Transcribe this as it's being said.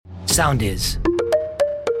sound is.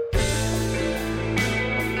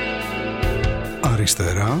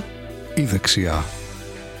 Αριστερά ή δεξιά,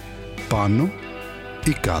 πάνω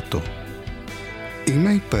ή κάτω.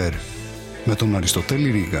 Είμαι υπέρ με τον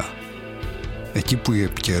Αριστοτέλη Ρήγα. Εκεί που η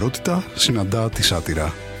επικαιρότητα συναντά τη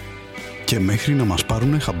σάτυρα. Και μέχρι να μας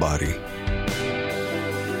πάρουνε χαμπάρι.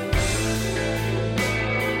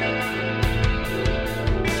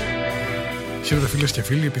 Χαίρετε φίλες και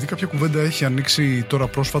φίλοι, επειδή κάποια κουβέντα έχει ανοίξει τώρα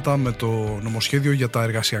πρόσφατα με το νομοσχέδιο για τα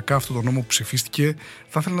εργασιακά, αυτό το νόμο που ψηφίστηκε,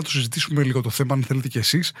 θα ήθελα να το συζητήσουμε λίγο το θέμα, αν θέλετε κι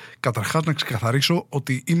εσείς. Καταρχάς να ξεκαθαρίσω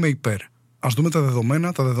ότι είμαι υπέρ. Ας δούμε τα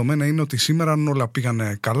δεδομένα. Τα δεδομένα είναι ότι σήμερα, αν όλα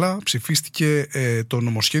πήγανε καλά, ψηφίστηκε το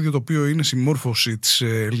νομοσχέδιο το οποίο είναι συμμόρφωση της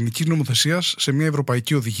ελληνικής νομοθεσίας σε μια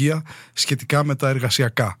ευρωπαϊκή οδηγία σχετικά με τα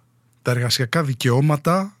εργασιακά. Τα εργασιακά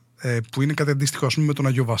δικαιώματα, που είναι κάτι αντίστοιχο ας πούμε με τον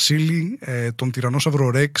Αγιο Βασίλη, τον Τυραννόσαυρο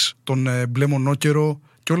Ρεξ, τον μπλε μονόκερο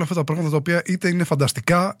και όλα αυτά τα πράγματα τα οποία είτε είναι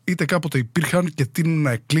φανταστικά, είτε κάποτε υπήρχαν και τείνουν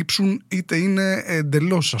να εκλείψουν, είτε είναι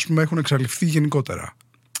εντελώς, ας πούμε, έχουν εξαλειφθεί γενικότερα.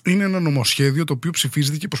 Είναι ένα νομοσχέδιο το οποίο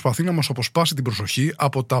ψηφίζεται και προσπαθεί να μας αποσπάσει την προσοχή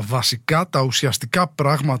από τα βασικά, τα ουσιαστικά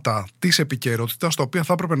πράγματα της επικαιρότητας, τα οποία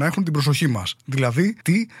θα έπρεπε να έχουν την προσοχή μας. Δηλαδή,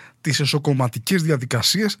 τις εσωκομματικές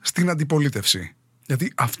διαδικασίες στην αντιπολίτευση.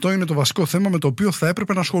 Γιατί αυτό είναι το βασικό θέμα με το οποίο θα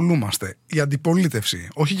έπρεπε να ασχολούμαστε. Η αντιπολίτευση.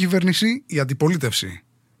 Όχι η κυβέρνηση, η αντιπολίτευση.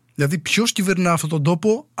 Γιατί ποιος κυβερνά αυτόν τον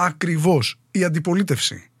τόπο? Ακριβώς η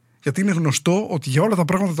αντιπολίτευση. Γιατί είναι γνωστό ότι για όλα τα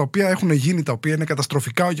πράγματα τα οποία έχουν γίνει, τα οποία είναι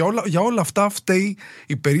καταστροφικά, για όλα αυτά φταίει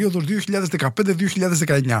η περίοδος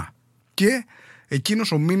 2015-2019. Και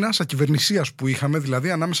εκείνος ο μήνας ακυβερνησίας που είχαμε,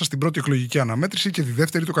 δηλαδή ανάμεσα στην πρώτη εκλογική αναμέτρηση και τη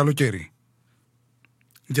δεύτερη το καλοκαίρι.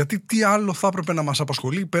 Γιατί τι άλλο θα έπρεπε να μας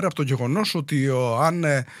απασχολεί πέρα από το γεγονός ότι αν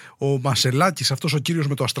ο Μασελάκης, αυτός ο κύριος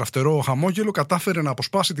με το αστραφτερό χαμόγελο, κατάφερε να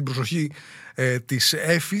αποσπάσει την προσοχή της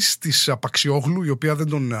Έφης, της Απαξιόγλου, η οποία δεν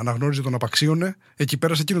τον αναγνώριζε, τον απαξίωνε. Εκεί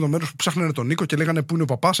πέρασε εκείνο το μέρος που ψάχνανε τον Νίκο και λέγανε πού είναι ο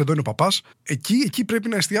παπάς, εδώ είναι ο παπάς. Εκεί πρέπει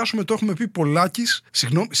να εστιάσουμε, το έχουμε πει πολλάκις.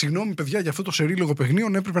 Συγγνώμη παιδιά, για αυτό το σερίλογο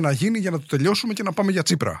παιχνίων έπρεπε να γίνει για να το τελειώσουμε και να πάμε για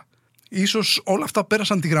Τσίπρα. Ίσως όλα αυτά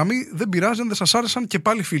πέρασαν τη γραμμή, δεν πειράζει αν δεν σας άρεσαν και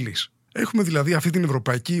πάλι φίλοι. Έχουμε δηλαδή αυτή την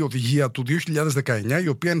ευρωπαϊκή οδηγία του 2019, η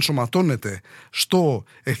οποία ενσωματώνεται στο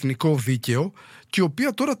εθνικό δίκαιο και η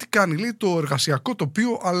οποία τώρα τι κάνει? Λέει το εργασιακό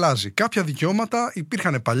τοπίο αλλάζει. Κάποια δικαιώματα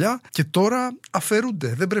υπήρχαν παλιά και τώρα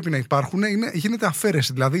αφαιρούνται. Δεν πρέπει να υπάρχουν, γίνεται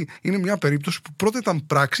αφαίρεση. Δηλαδή είναι μια περίπτωση που πρώτα ήταν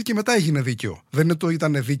πράξη και μετά έγινε δίκαιο. Δεν είναι το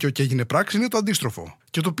ήταν δίκαιο και έγινε πράξη, είναι το αντίστροφο.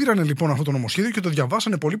 Και το πήρανε λοιπόν αυτό το νομοσχέδιο και το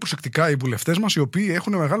διαβάσανε πολύ προσεκτικά οι βουλευτές μας, οι οποίοι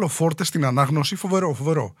έχουν μεγάλο φόρτε στην ανάγνωση.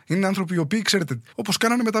 Φοβερό. Είναι άνθρωποι οι οποίοι, ξέρετε, όπως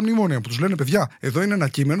κάνανε με τα μνημόνια, που τους λένε παιδιά, εδώ είναι ένα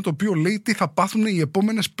κείμενο το οποίο λέει τι θα πάθουν οι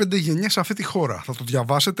επόμενες 5 γενιές σε αυτή τη χώρα. Θα το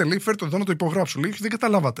διαβάσετε, λέει φέρτε εδώ να το υπογράψω. Λέει δεν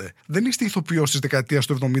καταλάβατε. Δεν είστε ηθοποιός της δεκαετίας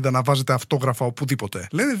του 70 να βάζετε αυτόγραφα οπουδήποτε.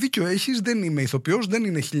 Λένε δίκιο έχεις, δεν είμαι ηθοποιός, δεν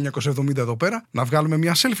είναι 1970 εδώ πέρα. Να βγάλουμε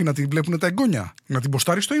μια selfie να την βλέπουν τα εγγόνια. Να την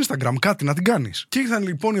ποστάρεις στο Instagram, κάτι να την κάνεις. Και ήρθαν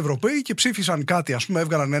λοιπόν οι Ευρωπαίοι και ψήφισαν κάτι, ας πούμε,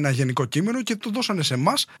 έβγαλαν ένα γενικό κείμενο και το δώσανε σε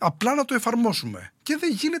εμάς απλά να το εφαρμόσουμε. Και δεν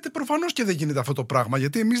γίνεται, προφανώς και δεν γίνεται αυτό το πράγμα,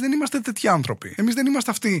 γιατί εμείς δεν είμαστε τέτοιοι άνθρωποι. Εμείς δεν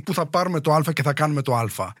είμαστε αυτοί που θα πάρουμε το Α και θα κάνουμε το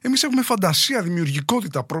Α. Εμείς έχουμε φαντασία,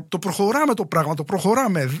 δημιουργικότητα, το προχωράμε το πράγμα, το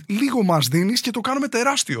προχωράμε. Λίγο μας δίνεις και το κάνουμε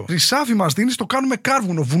τεράστιο. Ρισάφι μας δίνεις, το κάνουμε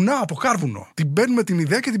κάρβουνο, βουνά από κάρβουνο. Την παίρνουμε την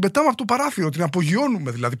ιδέα και την πετάμε από το παράθυρο, την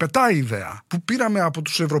απογειώνουμε, δηλαδή πετάει η ιδέα. Που πήραμε από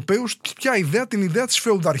τους Ευρωπαίους ποια ιδέα? Την ιδέα της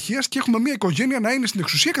φεουδαρχίας και έχουμε μια οικογένεια να είναι στην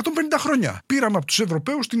εξουσία 150 χρόνια. Πήραμε από τους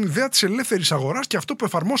Ευρωπαίους την ιδέα της ελεύθερης αγοράς και αυτό που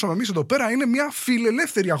εφαρμόσαμε εμείς εδώ πέρα είναι μια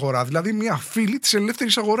φιλελεύθερη αγορά, δηλαδή μια φίλη της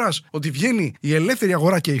ελεύθερης αγοράς. Ότι βγαίνει η ελεύθερη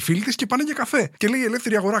αγορά και οι φίλοι της και πάνε για καφέ. Και λέει η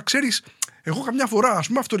ελεύθερη αγορά, ξέρεις, εγώ καμιά φορά ας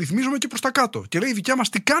πούμε αυτορυθμίζομαι και προς τα κάτω. Και λέει η δικιά μας,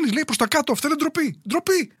 τι κάνεις? Λέει προς τα κάτω. Αυτό είναι ντροπή.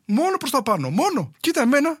 Ντροπή. Μόνο προς τα πάνω. Μόνο. Κοίτα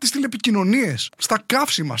εμένα τις τηλεπικοινωνίες, στα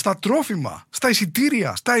καύσιμα, στα τρόφιμα, στα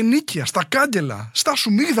εισιτήρια, στα ενίκια, στα κάγκελα, στα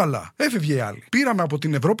σουμίγδαλα. Έφευγε η άλλη. Πήραμε από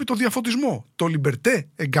την Ευρώπη το διαφωτισμό. Το λιμπερτέ,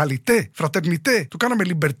 εγκαλιτέ, φρατερνιτέ. Το κάναμε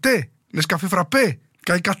λιμπερτέ, νεσκαφέ φραπέ.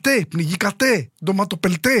 Καϊκατέ, πνιγικατέ,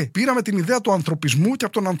 ντοματοπελτέ. Πήραμε την ιδέα του ανθρωπισμού και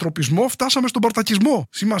από τον ανθρωπισμό φτάσαμε στον παρτακισμό.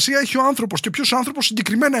 Σημασία έχει ο άνθρωπος και ποιος άνθρωπος?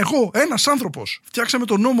 Συγκεκριμένα εγώ, ένας άνθρωπος. Φτιάξαμε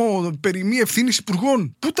τον νόμο περί μη ευθύνης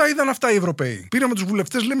υπουργών. Πού τα είδαν αυτά οι Ευρωπαίοι? Πήραμε τους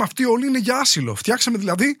βουλευτές, λέμε αυτοί όλοι είναι για άσυλο. Φτιάξαμε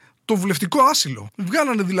δηλαδή το βουλευτικό άσυλο.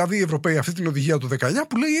 Βγάλανε δηλαδή οι Ευρωπαίοι αυτή την οδηγία του 19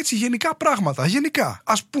 που λέει έτσι γενικά πράγματα. Γενικά.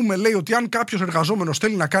 Ας πούμε, λέει ότι αν κάποιος εργαζόμενος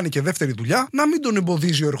θέλει να κάνει και δεύτερη δουλειά, να μην τον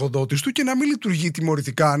εμποδίζει ο εργοδότης του και να μην λειτουργεί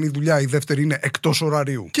τιμωρητικά αν η δουλειά η δεύτερη είναι εκτός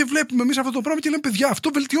ωραρίου. Και βλέπουμε εμείς αυτό το πράγμα και λέμε παιδιά, αυτό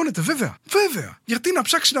βελτιώνεται βέβαια. Βέβαια. Γιατί να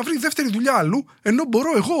ψάξει να βρει δεύτερη δουλειά αλλού, ενώ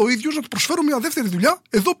μπορώ εγώ ο ίδιος να του προσφέρω μια δεύτερη δουλειά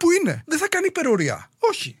εδώ που είναι? Δεν θα κάνει υπερορία.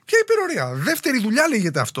 Όχι. Ποια υπερορία? Δεύτερη δουλειά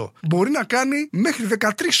λέγεται αυτό. Μπορεί να κάνει μέχρι 13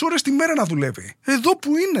 ώρες τη μέρα να δουλεύει. Εδώ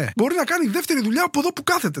που είναι. Μπορεί να κάνει δεύτερη δουλειά από εδώ που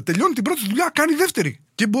κάθεται. Τελειώνει την πρώτη δουλειά, κάνει δεύτερη.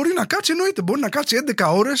 Και μπορεί να κάτσει, εννοείται, μπορεί να κάτσει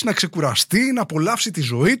 11 ώρες, να ξεκουραστεί, να απολαύσει τη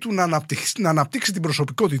ζωή του, να αναπτύξει την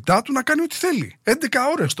προσωπικότητά του, να κάνει ό,τι θέλει. 11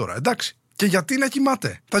 ώρες τώρα, εντάξει. Και γιατί να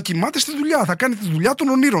κοιμάται? Θα κοιμάται στη δουλειά, θα κάνει τη δουλειά των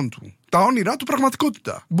ονείρων του. Τα όνειρά του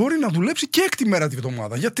πραγματικότητα. Μπορεί να δουλέψει και έκτη μέρα τη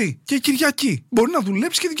βδομάδα. Γιατί? Και Κυριακή. Μπορεί να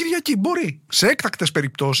δουλέψει και την Κυριακή. Μπορεί. Σε έκτακτες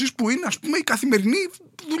περιπτώσεις που είναι, ας πούμε, η καθημερινή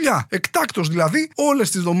δουλειά. Εκτάκτος δηλαδή, όλες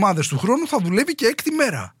τις εβδομάδες του χρόνου θα δουλεύει και έκτη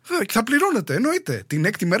μέρα. Βέβαια, και θα πληρώνεται, εννοείται. Την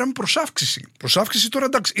έκτη μέρα με προσάυξηση. Προσάυξηση τώρα,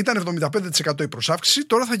 εντάξει, ήταν 75% η προσάυξηση,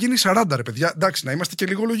 τώρα θα γίνει 40%, ρε παιδιά. Εντάξει, να είμαστε και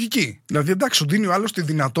λίγο λογικοί. Δηλαδή, εντάξει, σου δίνει ο άλλος τη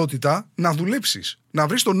δυνατότητα να δουλέψεις. Να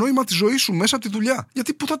βρεις το νόημα της ζωής σου μέσα από τη δουλειά.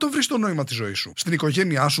 Γιατί πού θα το βρεις το νόημα της ζωής σου? Στην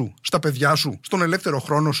οικογένειά σου, στα παιδιά σου, στον ελεύθερο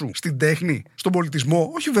χρόνο σου, στην τέχνη, στον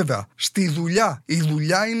πολιτισμό? Όχι βέβαια. Στη δουλειά. Η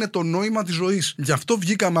δουλειά είναι το νόημα της ζωής. Γι' αυτό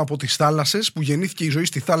βγήκαμε από τις θάλασσες που γεννήθηκε η ζωή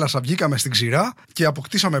στη θάλασσα, βγήκαμε στην ξηρά και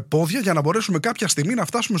αποκτήσαμε πόδια για να μπορέσουμε κάποια στιγμή να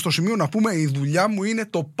φτάσουμε στο σημείο να πούμε: η δουλειά μου είναι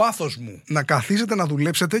το πάθος μου. Να καθίσετε να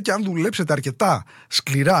δουλέψετε και αν δουλέψετε αρκετά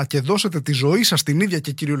σκληρά και δώσετε τη ζωή σας την ίδια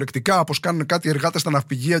και κυριολεκτικά όπως κάνουν κάτι εργάτες στα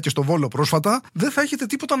ναυπηγεία και στο Βόλο πρόσφατα, δεν θα έχετε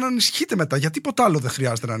τίποτα να ανησυχείτε μετά. Για τίποτα άλλο δεν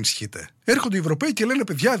χρειάζεται να ανησυχείτε. Έρχονται οι Ευρωπαίοι και λένε: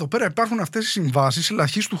 παιδιά, εδώ πέρα υπάρχουν αυτές οι συμβάσεις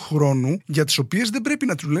ελαχίστου χρόνου, για τις οποίες δεν πρέπει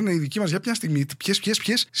να του λένε οι δικοί μας για μια στιγμή.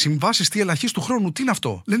 Ποιες συμβάσεις, τι ελαχίστου χρόνου, τι είναι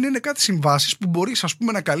αυτό? Λένε: είναι κάτι συμβάσεις που μπορείς, ας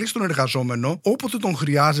πούμε, να καλείς τον εργαζόμενο όποτε τον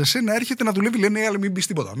χρειάζεσαι να έρχεται να δουλεύει. Λένε: αλλά μην πεις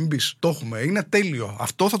τίποτα, μην πεις. Το έχουμε, είναι τέλειο.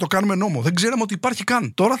 Αυτό θα το κάνουμε νόμο. Δεν ξέραμε ότι υπάρχει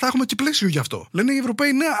καν. Τώρα θα έχουμε και πλαίσιο γι' αυτό. Λένε οι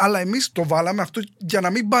Ευρωπαίοι: ναι, αλλά εμείς το βάλαμε αυτό για να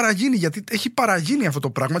μην παραγίνει, γιατί έχει παραγίνει αυτό το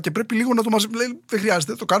πράγμα και πρέπει λίγο να το μαζέψουμε. Δεν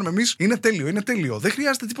χρειάζεται, το κάνουμε εμείς. Είναι τέλειο, είναι τέλειο. Δεν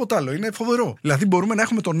χρειάζεται τίποτα άλλο. Είναι φοβερό. Δηλαδή, μπορούμε να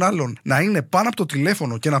έχουμε τον άλλον να είναι πάνω από το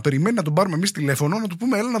τηλέφωνο και να περιμένει να τον πάρουμε εμείς τηλέφωνο, να του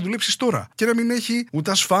πούμε: έλα να δουλέψεις τώρα. Και να μην έχει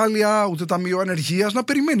ούτε ασφάλεια, ούτε ταμείο ανεργίας, να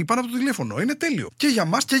περιμένει πάνω από το τηλέφωνο. Είναι τέλειο. Και για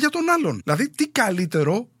μας και για τον άλλον. Δηλαδή, τι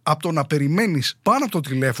καλύτερο από το να περιμένεις πάνω από το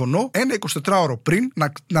τηλέφωνο ένα 24ωρο πριν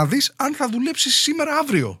να δεις αν θα δουλέψεις σήμερα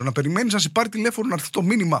αύριο. Να περιμένεις να σε πάρει τηλέφωνο, να έρθει το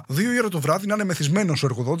μήνυμα 2 η ώρα το βράδυ, να είναι μεθυσμένος ο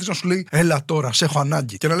εργοδότης, να σου λέει: έλα τώρα, σε έχω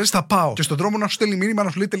ανάγκη. Και να λες: θα πάω. Και στον δρόμο να σου στέλνει μήνυμα,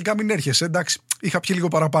 να σου λέει: τελικά μην έρχεσαι. Εντάξει, είχα πιει λίγο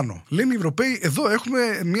παραπάνω. Λένε οι Ευρωπαίοι: εδώ έχουμε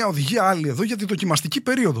μια οδηγία άλλη εδώ για τη δοκιμαστική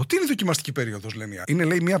περίοδο. Τι είναι η δοκιμαστική περίοδος, λένε? Είναι,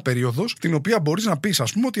 λέει, μια περίοδος την οποία μπορείς να πεις,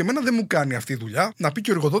 ας πούμε, ότι εμένα δεν μου κάνει αυτή η δουλειά. Να πει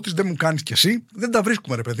και ο εργοδότης: δεν μου κάνεις κι εσύ. Δεν τα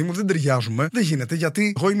βρίσκουμε, ρε παιδί μου, δεν ταιριάζουμε. Δεν γίνεται,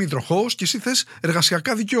 γιατί είμαι υδροχόος και εσύ θες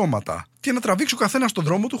εργασιακά δικαιώματα. Και να τραβήξει ο καθένας στον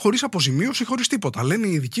δρόμο του χωρίς αποζημίωση, χωρίς τίποτα. Λένε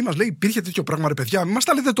οι δικοί μας: λέει, υπήρχε τέτοιο πράγμα, ρε παιδιά, μην μας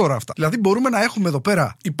τα λέτε τώρα αυτά. Δηλαδή, μπορούμε να έχουμε εδώ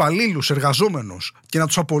πέρα υπαλλήλους, εργαζόμενους και να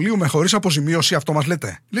τους απολύουμε χωρίς αποζημίωση, αυτό μας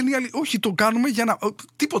λέτε? Λένε οι άλλοι: όχι, το κάνουμε για να.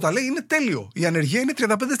 Τίποτα, λέει, είναι τέλειο. Η ανεργία είναι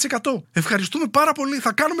 35%. Ευχαριστούμε πάρα πολύ,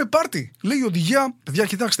 θα κάνουμε πάρτι. Λέει η οδηγία: παιδιά,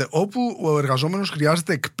 κοιτάξτε, όπου ο εργαζόμενος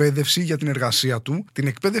χρειάζεται εκπαίδευση για την εργασία του, την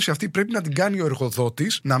εκπαίδευση αυτή πρέπει να την κάνει ο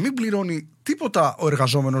εργοδότης, να μην πληρώνει τίποτα ο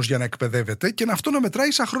εργαζόμενος για να εκπαιδεύεται και αυτό να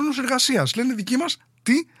μετράει σαν χρόνος εργασίας. Λένε δικοί μας: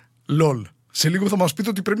 τι? Λολ. Σε λίγο θα μας πείτε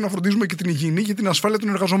ότι πρέπει να φροντίζουμε και την υγιεινή και την ασφάλεια των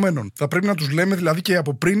εργαζομένων. Θα πρέπει να τους λέμε δηλαδή και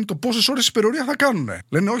από πριν το πόσες ώρες υπερορία θα κάνουν.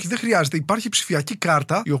 Λένε: όχι, δεν χρειάζεται. Υπάρχει ψηφιακή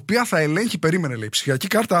κάρτα η οποία θα ελέγχει. Περίμενε, λέει. Ψηφιακή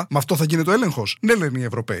κάρτα, με αυτό θα γίνεται ο έλεγχος. Ναι, λένε οι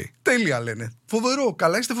Ευρωπαίοι. Τέλεια, λένε. Φοβερό,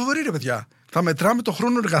 καλά, είστε φοβεροί, ρε παιδιά. Θα μετράμε το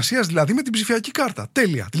χρόνο εργασίας δηλαδή με την ψηφιακή κάρτα.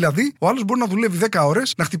 Τέλεια. Δηλαδή, ο άλλος μπορεί να δουλεύει 10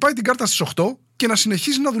 ώρες, να χτυπάει την κάρτα στις 8 και να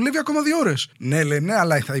συνεχίζει να δουλεύει ακόμα 2 ώρες. Ναι, λένε,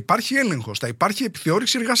 αλλά θα υπάρχει έλεγχος, θα υπάρχει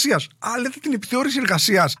επιθεώρηση εργασίας. Α, λέτε την επιθεώρηση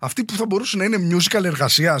εργασίας. Αυτή που θα μπορούσε να είναι musical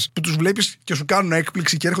εργασίας, που τους βλέπεις και σου κάνουν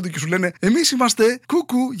έκπληξη και έρχονται και σου λένε: εμείς είμαστε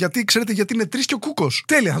κούκου, γιατί ξέρετε γιατί είναι 3 και ο κούκος.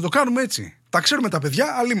 Τέλεια, θα το κάνουμε έτσι. Τα ξέρουμε τα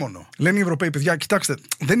παιδιά, αλίμονο. Λένε οι Ευρωπαίοι: παιδιά, κοιτάξτε,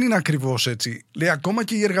 δεν είναι ακριβώς έτσι. Λέει, ακόμα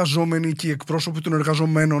και οι εργαζόμενοι και οι εκπρόσωποι των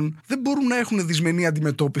εργαζομένων δεν μπορούν να έχουν δυσμενή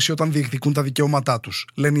αντιμετώπιση όταν διεκδικούν τα δικαιώματά τους.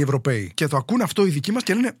 Λένε οι Ευρωπαίοι. Και το ακούν αυτό οι δικοί μας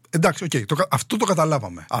και λένε: εντάξει, αυτό το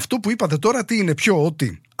καταλάβαμε. Αυτό που είπατε τώρα τι είναι? Πιο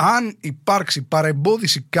ότι αν υπάρξει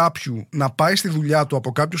παρεμπόδιση κάποιου να πάει στη δουλειά του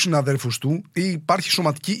από κάποιους συναδέλφους του ή υπάρχει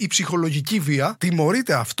σωματική ή ψυχολογική βία,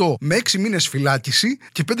 τιμωρείται αυτό με 6 μήνες φυλάκιση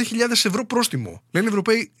και 5.000 ευρώ πρόστιμο. Λένε οι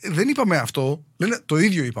Ευρωπαίοι: δεν είπαμε αυτό. Λένε: το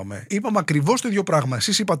ίδιο είπαμε. Είπαμε ακριβώς το ίδιο πράγμα.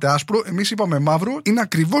 Εσείς είπατε άσπρο, εμείς είπαμε μαύρο. Είναι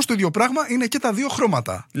ακριβώς το ίδιο πράγμα, είναι και τα δύο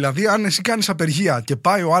χρώματα. Δηλαδή, αν εσύ κάνεις απεργία και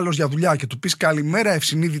πάει ο άλλος για δουλειά και του πεις: καλημέρα,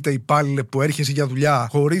 ευσυνείδητε υπάλληλε που έρχεσαι για δουλειά,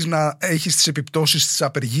 χωρίς να έχεις τις επιπτώσεις της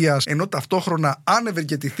απεργίας, ενώ ταυτόχρονα αν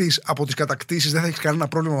ευεργετηθείς από τις κατακτήσεις δεν θα έχεις κανένα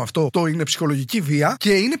πρόβλημα με αυτό, το είναι ψυχολογική βία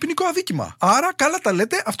και είναι ποινικό αδίκημα. Άρα, καλά τα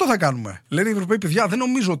λέτε, αυτό θα κάνουμε. Λένε οι Ευρωπαίοι: παιδιά, δεν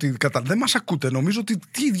νομίζω ότι. Δεν μας ακούτε. Νομίζω ότι.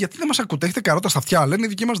 Γιατί δεν μας ακούτε? Έχετε καρότα στα αυτιά? Λένε οι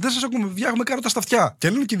δικοί μας: δεν σας ακούμε, παιδιά, έχουμε καρότα στα αυτιά. Και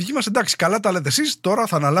λένε και οι δικοί μας, εντάξει, καλά τα λέτε εσείς, τώρα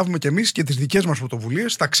θα αναλάβουμε κι εμείς και τις δικές μας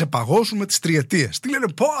πρωτοβουλίες, θα ξεπαγώσουμε τις τριετίες. Τι λένε,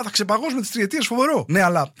 θα ξεπαγώσουμε τις τριετίες, φοβερό. Ναι,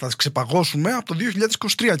 αλλά θα τις ξεπαγώσουμε από το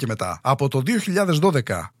 2023 και μετά. Από το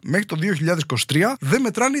 2012 μέχρι το 2023 δεν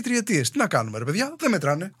μετράνε οι τριετίες. Τι να κάνουμε, ρε παιδιά, δεν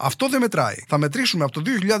μετράνε. Αυτό δεν μετράει. Θα μετρήσουμε από το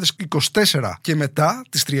 2024 και μετά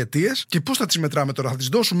τις τριετίες. Και πώς θα τις μετράμε τώρα? Θα τις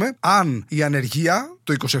δώσουμε αν η ανεργία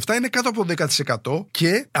το 27 είναι κάτω από το 10%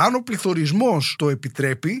 και αν ο πληθωρισμός το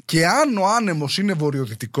επιτρέπει και αν ο άνεμος είναι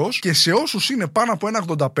βορειοδυτικός και σε όσους είναι πάνω από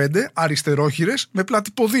 1,85 αριστερόχειρες με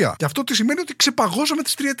πλάτη ποδία. Και αυτό τι σημαίνει? Ότι ξεπαγώσαμε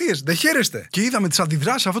τις τριετίες. Δεν χαίρεστε? Και είδαμε τις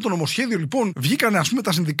αντιδράσεις σε αυτό το νομοσχέδιο, λοιπόν. Βγήκανε, ας πούμε,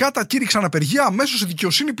 τα συνδικάτα, κήρυξαν απεργία. Αμέσως η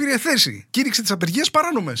δικαιοσύνη πήρε θέση. Κήρυξε τις απεργίες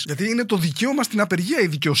παράνομες. Γιατί είναι το δικαίωμα στην απεργία. Η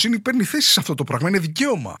δικαιοσύνη παίρνει θέση σε αυτό το πράγμα. Είναι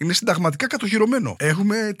δικαίωμα. Είναι συνταγματικά κατοχυρωμένο.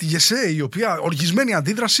 Έχουμε τη ΓΕΣΕ, η οποία οργισμένη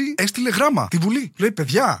αντίδραση έστειλε γράμμα τη Βουλή. Λέει,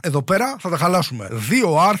 παιδιά, εδώ πέρα θα τα χαλάσουμε.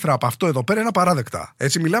 2 άρθρα από αυτό εδώ πέρα είναι απαράδεκτα.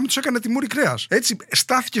 Έτσι μιλάμε, τους έκανε τιμούρι κρέας. Έτσι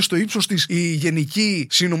στάθηκε στο ύψος της η Γενική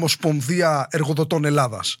Συνομοσπονδία Εργοδοτών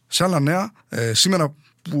Ελλάδας. Σε άλλα νέα, σήμερα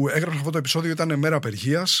που έγραψα αυτό το επεισόδιο ήταν μέρα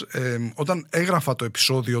απεργίας. Όταν έγραφα το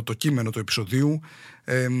επεισόδιο, το κείμενο του επεισοδίου,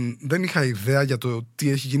 δεν είχα ιδέα για το τι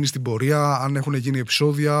έχει γίνει στην πορεία, αν έχουν γίνει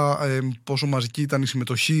επεισόδια, πόσο μαζική ήταν η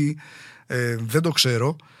συμμετοχή, δεν το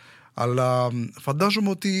ξέρω, αλλά φαντάζομαι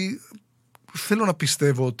ότι θέλω να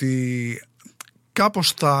πιστεύω ότι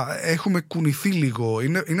κάπως θα έχουμε κουνηθεί λίγο.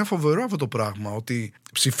 Είναι φοβερό αυτό το πράγμα, ότι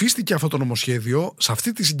ψηφίστηκε αυτό το νομοσχέδιο σε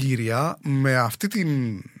αυτή τη συγκυρία, με αυτή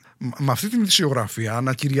την ειδησιογραφία,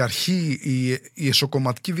 να κυριαρχεί η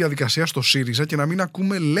εσωκομματική διαδικασία στο ΣΥΡΙΖΑ και να μην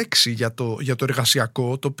ακούμε λέξη για το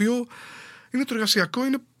εργασιακό, το οποίο είναι το εργασιακό,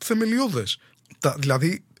 είναι θεμελιώδες.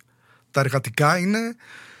 Δηλαδή, τα εργατικά είναι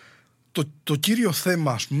το κύριο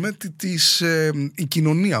θέμα, ας πούμε, η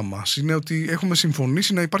κοινωνία μας. Είναι ότι έχουμε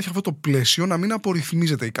συμφωνήσει να υπάρχει αυτό το πλαίσιο, να μην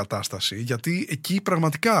απορριθμίζεται η κατάσταση, γιατί εκεί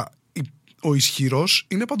πραγματικά ο ισχυρός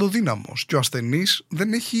είναι παντοδύναμος και ο ασθενής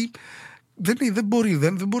δεν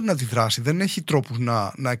μπορεί να αντιδράσει, δεν έχει τρόπους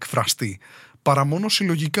να εκφραστεί, παρά μόνο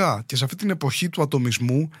συλλογικά. Και σε αυτή την εποχή του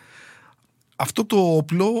ατομισμού αυτό το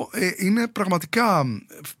όπλο είναι πραγματικά,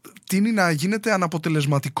 τείνει να γίνεται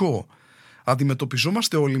αναποτελεσματικό.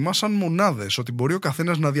 Αντιμετωπιζόμαστε όλοι μας σαν μονάδες, ότι μπορεί ο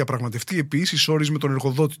καθένας να διαπραγματευτεί επί ίσης όρης με τον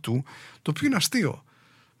εργοδότη του, το οποίο είναι αστείο.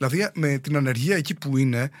 Δηλαδή, με την ανεργία εκεί που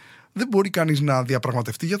είναι, δεν μπορεί κανείς να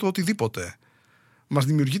διαπραγματευτεί για το οτιδήποτε. Μας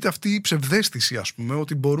δημιουργείται αυτή η ψευδαίσθηση, ας πούμε,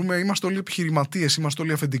 ότι είμαστε όλοι επιχειρηματίες, είμαστε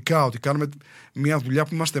όλοι αφεντικά, ότι κάνουμε μια δουλειά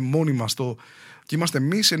που είμαστε μόνοι μας και είμαστε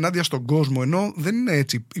εμείς ενάντια στον κόσμο. Ενώ δεν είναι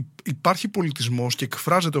έτσι. Υπάρχει πολιτισμός και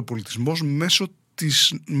εκφράζεται ο πολιτισμός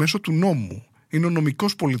μέσω του νόμου. Είναι ο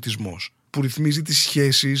νομικός πολιτισμός που ρυθμίζει τις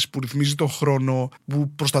σχέσεις, που ρυθμίζει τον χρόνο,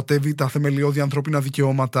 που προστατεύει τα θεμελιώδη ανθρώπινα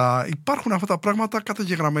δικαιώματα. Υπάρχουν αυτά τα πράγματα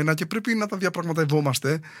καταγεγραμμένα και πρέπει να τα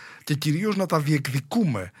διαπραγματευόμαστε και κυρίως να τα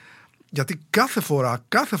διεκδικούμε. Γιατί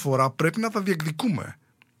κάθε φορά πρέπει να τα διεκδικούμε.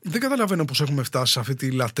 Δεν καταλαβαίνω πώς έχουμε φτάσει σε αυτή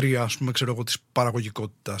τη λατρεία, ας πούμε, της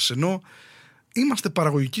παραγωγικότητας. Ενώ είμαστε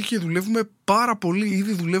παραγωγικοί και δουλεύουμε πάρα πολύ,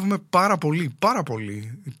 ήδη δουλεύουμε πάρα πολύ.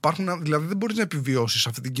 Δηλαδή δεν μπορείς να επιβιώσεις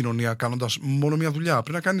αυτή την κοινωνία κάνοντας μόνο μια δουλειά.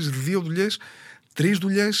 Πρέπει να κάνεις 2 δουλειές, 3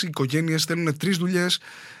 δουλειές, οι οικογένειες θέλουν 3 δουλειές,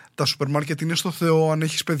 τα σούπερ μάρκετ είναι στο Θεό, αν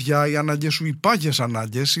έχεις παιδιά, οι ανάγκες σου, οι πάγιες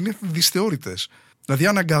ανάγκες είναι δυσθεώρητες. Δηλαδή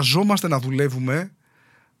αναγκαζόμαστε να δουλεύουμε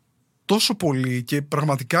τόσο πολύ και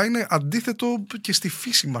πραγματικά είναι αντίθετο και στη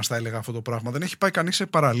φύση μας, θα έλεγα, αυτό το πράγμα. Δεν έχει πάει κανείς σε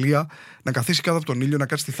παραλία να καθίσει κάτω από τον ήλιο, να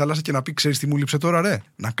κάτσει στη θάλασσα και να πει: ξέρεις τι μου λείψε τώρα, ρε?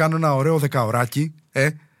 Να κάνω ένα ωραίο 10ωράκι.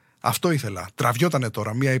 Αυτό ήθελα. Τραβιότανε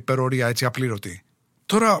τώρα, μια υπερορία έτσι απλήρωτη.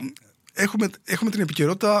 Τώρα έχουμε την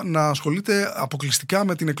επικαιρότητα να ασχολείται αποκλειστικά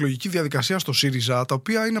με την εκλογική διαδικασία στο ΣΥΡΙΖΑ, τα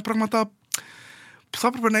οποία είναι πράγματα που θα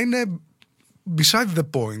έπρεπε να είναι beside the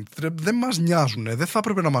point. Δεν μας νοιάζουν, δεν θα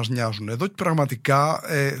έπρεπε να μας νοιάζουν. Εδώ πραγματικά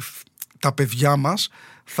τα παιδιά μας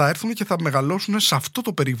θα έρθουν και θα μεγαλώσουν σε αυτό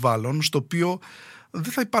το περιβάλλον, στο οποίο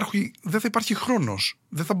δεν θα υπάρχει χρόνος.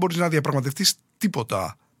 Δεν θα μπορείς να διαπραγματευτείς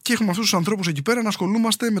τίποτα. Και έχουμε αυτούς τους ανθρώπους εκεί πέρα να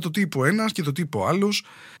ασχολούμαστε με το τι είπε ο ένας και το τι είπε ο άλλος.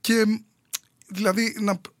 Και δηλαδή,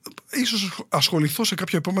 ίσως ασχοληθώ σε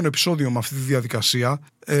κάποιο επόμενο επεισόδιο με αυτή τη διαδικασία.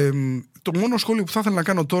 Το μόνο σχόλιο που θα ήθελα να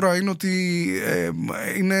κάνω τώρα είναι ότι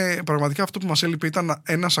είναι πραγματικά αυτό που μας έλειπε. Ήταν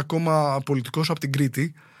ένας ακόμα πολιτικός από την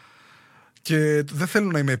Κρήτη και δεν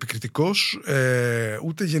θέλω να είμαι επικριτικός,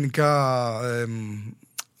 ούτε γενικά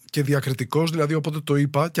και διακριτικός, δηλαδή, οπότε το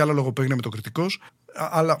είπα και άλλα λόγω που έγινε με το κριτικός,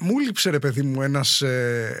 αλλά μου λείψε, ρε παιδί μου,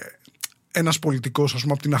 ένας πολιτικός, ας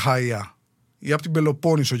πούμε, από την Αχαΐα ή από την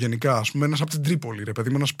Πελοπόννησο γενικά, ας πούμε, ένας από την Τρίπολη, ρε παιδί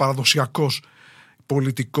μου, ένας παραδοσιακός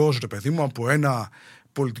πολιτικός, ρε παιδί μου, από ένα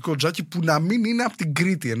πολιτικό τζάκι που να μην είναι από την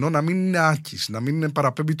Κρήτη, ενώ να μην είναι Άκης, να μην είναι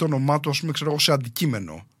παραπέμπει το όνομά του, ας πούμε, ξέρω εγώ, σε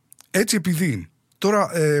αντικείμενο. Έτσι, επειδή Τώρα,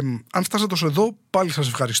 αν φτάσατε ως εδώ, πάλι σας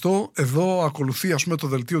ευχαριστώ. Εδώ ακολουθεί, ας πούμε, το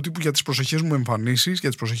δελτίο τύπου για τις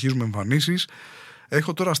προσεχείς μου εμφανίσεις.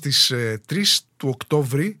 Έχω τώρα στις 3 του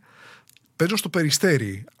Οκτώβρη, παίζω στο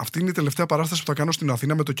Περιστέρι. Αυτή είναι η τελευταία παράσταση που θα κάνω στην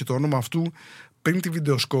Αθήνα με το και το όνομα αυτού πριν τη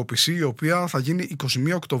βιντεοσκόπηση, η οποία θα γίνει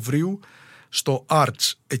 21 Οκτωβρίου στο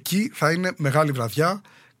Arts. Εκεί θα είναι μεγάλη βραδιά.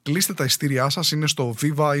 Κλείστε τα ειστήριά σας, είναι στο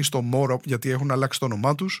Viva ή στο Moro, γιατί έχουν αλλάξει το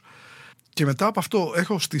όνομά τους. Και μετά από αυτό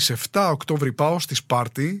έχω στις 7 Οκτώβρη πάω στη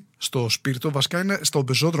Σπάρτη, στο Σπίρτο, βασικά είναι στον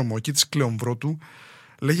πεζόδρομο εκεί της Κλεομβρότου.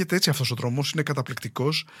 Λέγεται έτσι αυτός ο δρόμος, είναι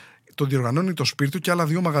καταπληκτικός. Το διοργανώνει το Σπίρτο και άλλα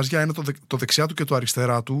 2 μαγαζιά, ένα το δεξιά του και το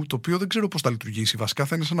αριστερά του, το οποίο δεν ξέρω πώς θα λειτουργήσει. Βασικά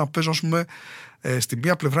θα είναι σαν να παίζω, ας πούμε, στη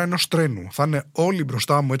μία πλευρά ενός τρένου. Θα είναι όλοι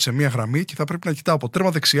μπροστά μου έτσι σε μία γραμμή και θα πρέπει να κοιτάω από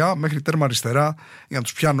τέρμα δεξιά μέχρι τέρμα αριστερά για να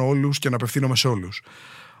τους πιάνω όλους και να απευθύνομαι σε όλους.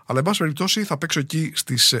 Αλλά, εν πάση περιπτώσει, θα παίξω εκεί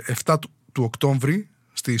στις 7 του Οκτώβρη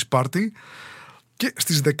στη Σπάρτη και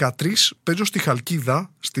στις 13 παίζω στη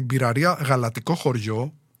Χαλκίδα, στην πυραρία Γαλατικό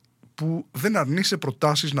Χωριό, που δεν αρνείσαι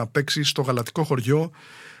προτάσεις να παίξεις στο Γαλατικό Χωριό.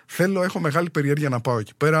 Έχω μεγάλη περιέργεια να πάω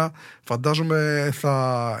εκεί πέρα. Φαντάζομαι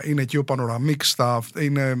θα είναι εκεί ο Πανοραμίξ, θα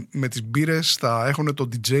είναι με τις μπύρες, θα έχουν τον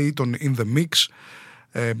DJ, τον In The Mix,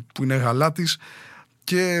 που είναι γαλάτης,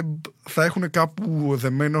 και θα έχουν κάπου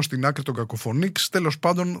δεμένο στην άκρη τον Κακοφωνίξ. Τέλος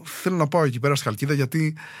πάντων, θέλω να πάω εκεί πέρα στη Χαλκίδα,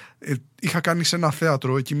 γιατί είχα κάνει σε ένα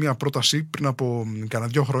θέατρο εκεί μία πρόταση πριν από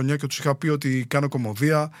κανένα 2 χρόνια και τους είχα πει ότι κάνω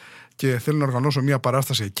κομμωδία και θέλω να οργανώσω μία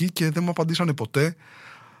παράσταση εκεί και δεν μου απαντήσανε ποτέ.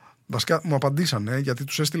 Βασικά μου απαντήσανε, γιατί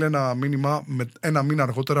τους έστειλε ένα μήνυμα ένα μήνα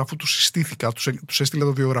αργότερα, αφού τους συστήθηκα. Τους έστειλε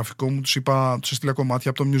το βιογραφικό μου, τους έστειλε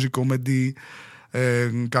κομμάτια από το music comedy,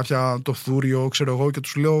 κάποια το θούριο, ξέρω εγώ, και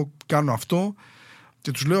τους λέω κάνω αυτό.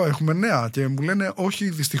 Και τους λέω έχουμε νέα και μου λένε όχι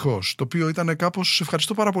δυστυχώς, το οποίο ήταν κάπως σε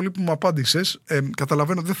ευχαριστώ πάρα πολύ που μου απάντησες,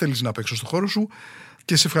 καταλαβαίνω ότι δεν θέλεις να παίξω στο χώρο σου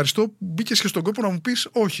και σε ευχαριστώ που μπήκες και στον κόπο να μου πεις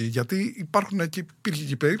όχι, γιατί υπήρχε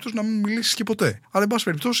και περίπτωση να μην μιλήσεις και ποτέ, αλλά εν πάση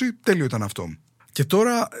περιπτώσει τέλειο ήταν αυτό. Και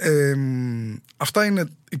τώρα αυτά είναι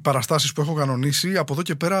οι παραστάσεις που έχω κανονίσει. Από εδώ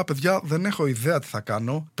και πέρα, παιδιά, δεν έχω ιδέα τι θα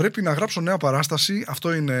κάνω. Πρέπει να γράψω νέα παράσταση.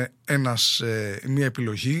 Αυτό είναι μια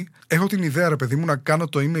επιλογή. Έχω την ιδέα, ρε παιδί μου, να κάνω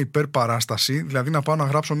το είμαι υπέρ παράσταση. Δηλαδή να πάω να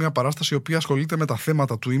γράψω μια παράσταση η οποία ασχολείται με τα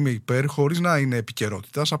θέματα του είμαι υπέρ, χωρίς να είναι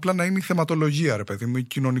επικαιρότητας. Απλά να είναι η θεματολογία, ρε παιδί μου, η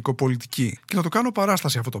κοινωνικοπολιτική. Και να το κάνω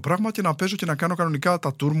παράσταση αυτό το πράγμα και να παίζω και να κάνω κανονικά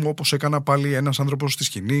τα tour μου, όπως έκανα πάλι ένας άνθρωπος στη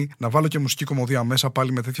σκηνή. Να βάλω και μουσική κομμωδία μέσα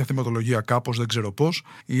πάλι με τέτοια θεματολογία κάπως, δεν ξέρω πώς.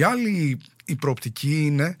 Η άλλη η προοπτική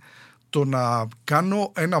είναι το να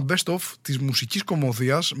κάνω ένα best of της μουσικής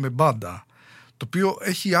κομμωδίας με μπάντα, το οποίο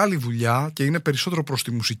έχει άλλη δουλειά και είναι περισσότερο προς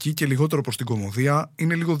τη μουσική και λιγότερο προς την κομμωδία.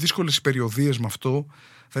 Είναι λίγο δύσκολες οι περιοδίες με αυτό.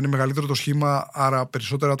 Θα είναι μεγαλύτερο το σχήμα, άρα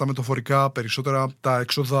περισσότερα τα μεταφορικά, περισσότερα τα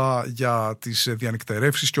έξοδα για τις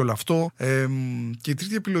διανυκτερεύσεις και όλο αυτό. Και η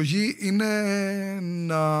τρίτη επιλογή είναι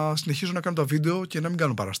να συνεχίζω να κάνω τα βίντεο και να μην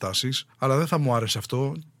κάνω παραστάσεις, αλλά δεν θα μου άρεσε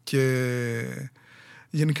αυτό. Και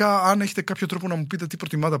γενικά, αν έχετε κάποιο τρόπο να μου πείτε τι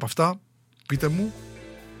προτιμάτε από αυτά, πείτε μου.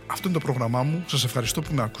 Αυτό είναι το πρόγραμμά μου. Σας ευχαριστώ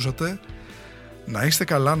που με ακούσατε. Να είστε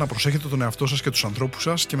καλά, να προσέχετε τον εαυτό σας και τους ανθρώπους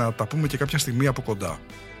σας και να τα πούμε και κάποια στιγμή από κοντά.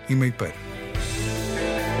 Είμαι υπέρ.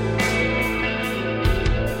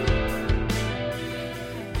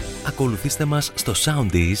 Ακολουθήστε μας στο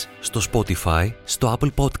Soundees, στο Spotify, στο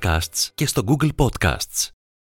Apple Podcasts και στο Google Podcasts.